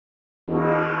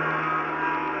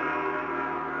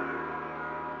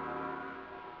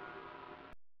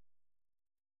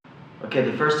Okay,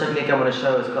 the first technique I'm going to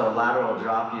show is called a lateral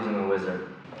drop using the wizard.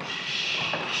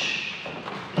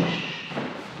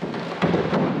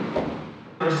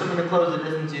 First I'm going to close the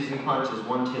distance using punches,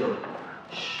 1, 2.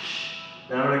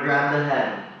 Then I'm going to grab the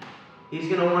head. He's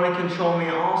going to want to control me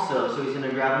also, so he's going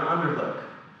to grab an underhook.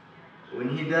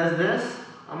 When he does this,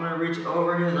 I'm going to reach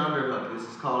over his underhook. This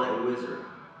is called a wizard.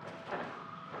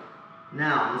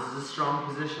 Now, this is a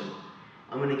strong position.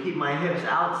 I'm going to keep my hips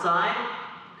outside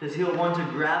because he'll want to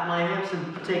grab my hips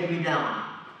and take me down.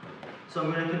 So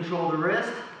I'm going to control the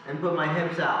wrist and put my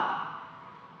hips out.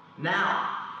 Now,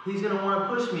 he's going to want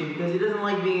to push me because he doesn't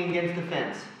like being against the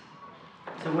fence.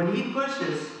 So when he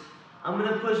pushes, I'm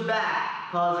going to push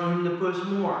back, causing him to push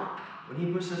more. When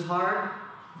he pushes hard,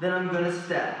 then I'm going to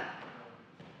step.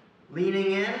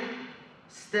 Leaning in,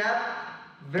 step,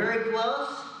 very close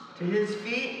to his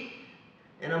feet,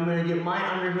 and I'm going to get my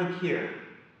underhook here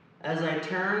as I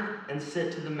turn and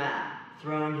sit to the mat,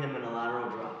 throwing him in a lateral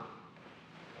drop.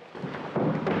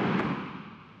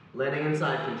 Letting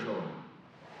inside control.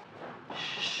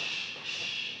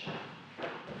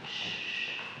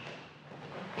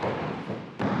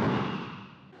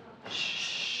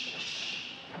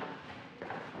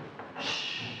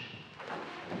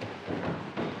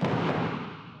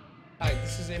 Hi,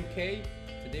 this is MK.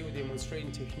 Today we're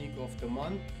demonstrating technique of the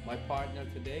month. My partner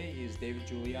today is David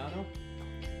Giuliano.